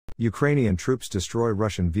Ukrainian troops destroy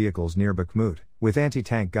Russian vehicles near Bakhmut, with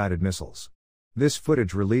anti-tank guided missiles. This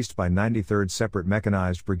footage released by 93rd Separate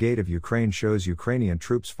Mechanized Brigade of Ukraine shows Ukrainian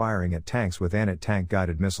troops firing at tanks with anti-tank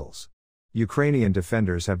guided missiles. Ukrainian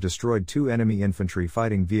defenders have destroyed 2 enemy infantry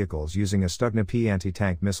fighting vehicles using a Stugna-P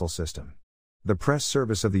anti-tank missile system. The press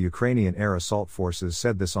service of the Ukrainian Air Assault Forces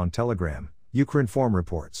said this on Telegram, Ukrinform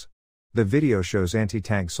reports. The video shows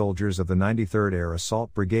anti-tank soldiers of the 93rd Air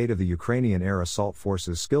Assault Brigade of the Ukrainian Air Assault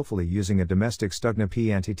Forces skillfully using a domestic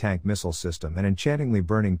Stugna-P anti-tank missile system and enchantingly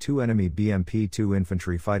burning 2 enemy BMP-2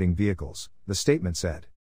 infantry fighting vehicles, the statement said.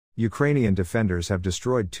 Ukrainian defenders have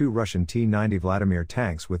destroyed 2 Russian T-90 Vladimir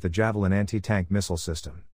tanks with the Javelin anti-tank missile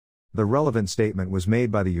system. The relevant statement was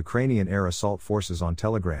made by the Ukrainian Air Assault Forces on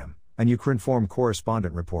Telegram, and Ukrinform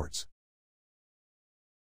correspondent reports.